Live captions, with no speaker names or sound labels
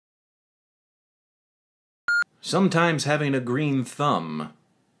Sometimes having a green thumb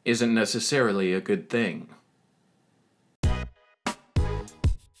isn't necessarily a good thing.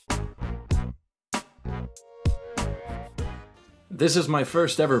 This is my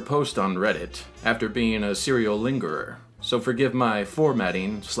first ever post on Reddit, after being a serial lingerer, so forgive my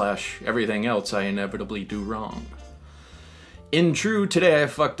formatting / everything else I inevitably do wrong. In true Today I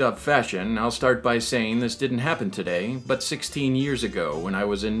Fucked Up fashion, I'll start by saying this didn't happen today, but 16 years ago when I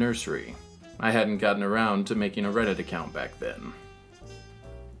was in nursery. I hadn't gotten around to making a Reddit account back then.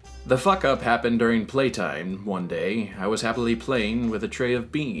 The fuck up happened during playtime one day. I was happily playing with a tray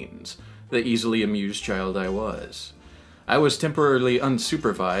of beans, the easily amused child I was. I was temporarily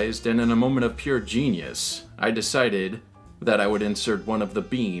unsupervised, and in a moment of pure genius, I decided that I would insert one of the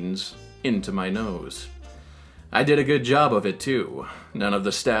beans into my nose. I did a good job of it too. None of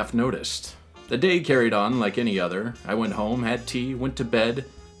the staff noticed. The day carried on like any other. I went home, had tea, went to bed,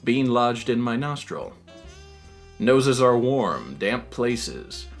 bean lodged in my nostril. Noses are warm, damp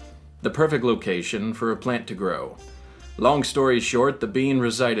places. The perfect location for a plant to grow. Long story short, the bean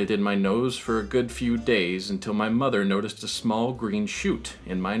resided in my nose for a good few days until my mother noticed a small green shoot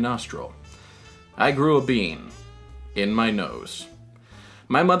in my nostril. I grew a bean in my nose.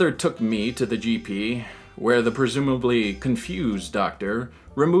 My mother took me to the GP, where the presumably confused doctor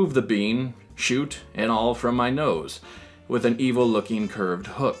removed the bean, shoot, and all from my nose with an evil-looking curved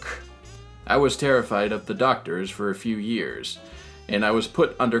hook. I was terrified of the doctors for a few years, and I was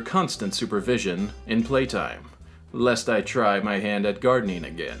put under constant supervision in playtime, lest I try my hand at gardening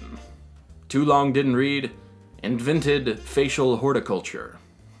again. Too long didn't read, invented facial horticulture.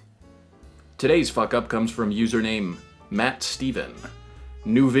 Today's fuck-up comes from username mattsteephen.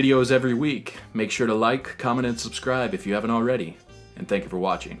 New videos every week. Make sure to like, comment, and subscribe if you haven't already. And thank you for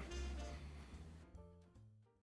watching.